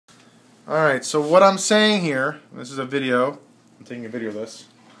Alright, so what I'm saying here, this is a video, I'm taking a video of this,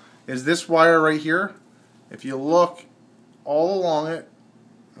 is this wire right here. If you look all along it,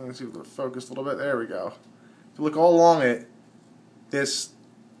 let's see if it'll focus a little bit, there we go. If you look all along it, this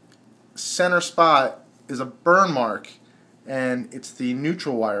center spot is a burn mark, and it's the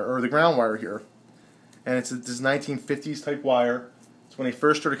neutral wire, or the ground wire here. And it's this 1950s type wire. It's when they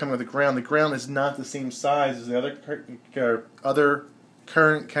first started coming with the ground. The ground is not the same size as the other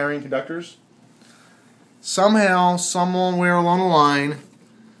current carrying conductors. Somehow, somewhere along the line,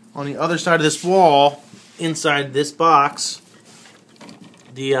 on the other side of this wall, inside this box,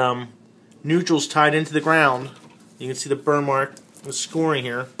 the neutral's tied into the ground. You can see the burn mark, the scoring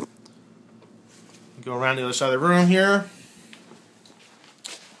here. Go around the other side of the room here.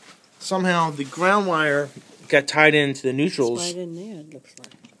 Somehow the ground wire got tied into the neutrals. It's right in there, it looks like.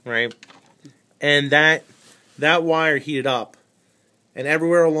 Right, and that wire heated up, and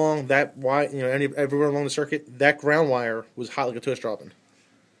everywhere along that wire, everywhere along the circuit, that ground wire was hot like a toaster oven.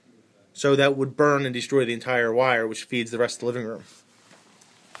 So that would burn and destroy the entire wire, which feeds the rest of the living room.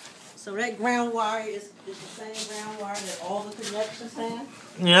 So that ground wire is the same ground wire that all the connections have?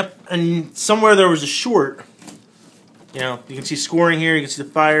 Yep, and somewhere there was a short. You can see scoring here. You can see the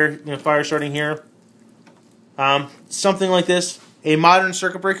fire, fire starting here. Something like this. A modern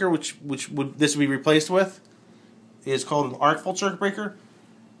circuit breaker, which this would be replaced with, is called an arc fault circuit breaker.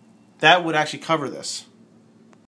 That would actually cover this.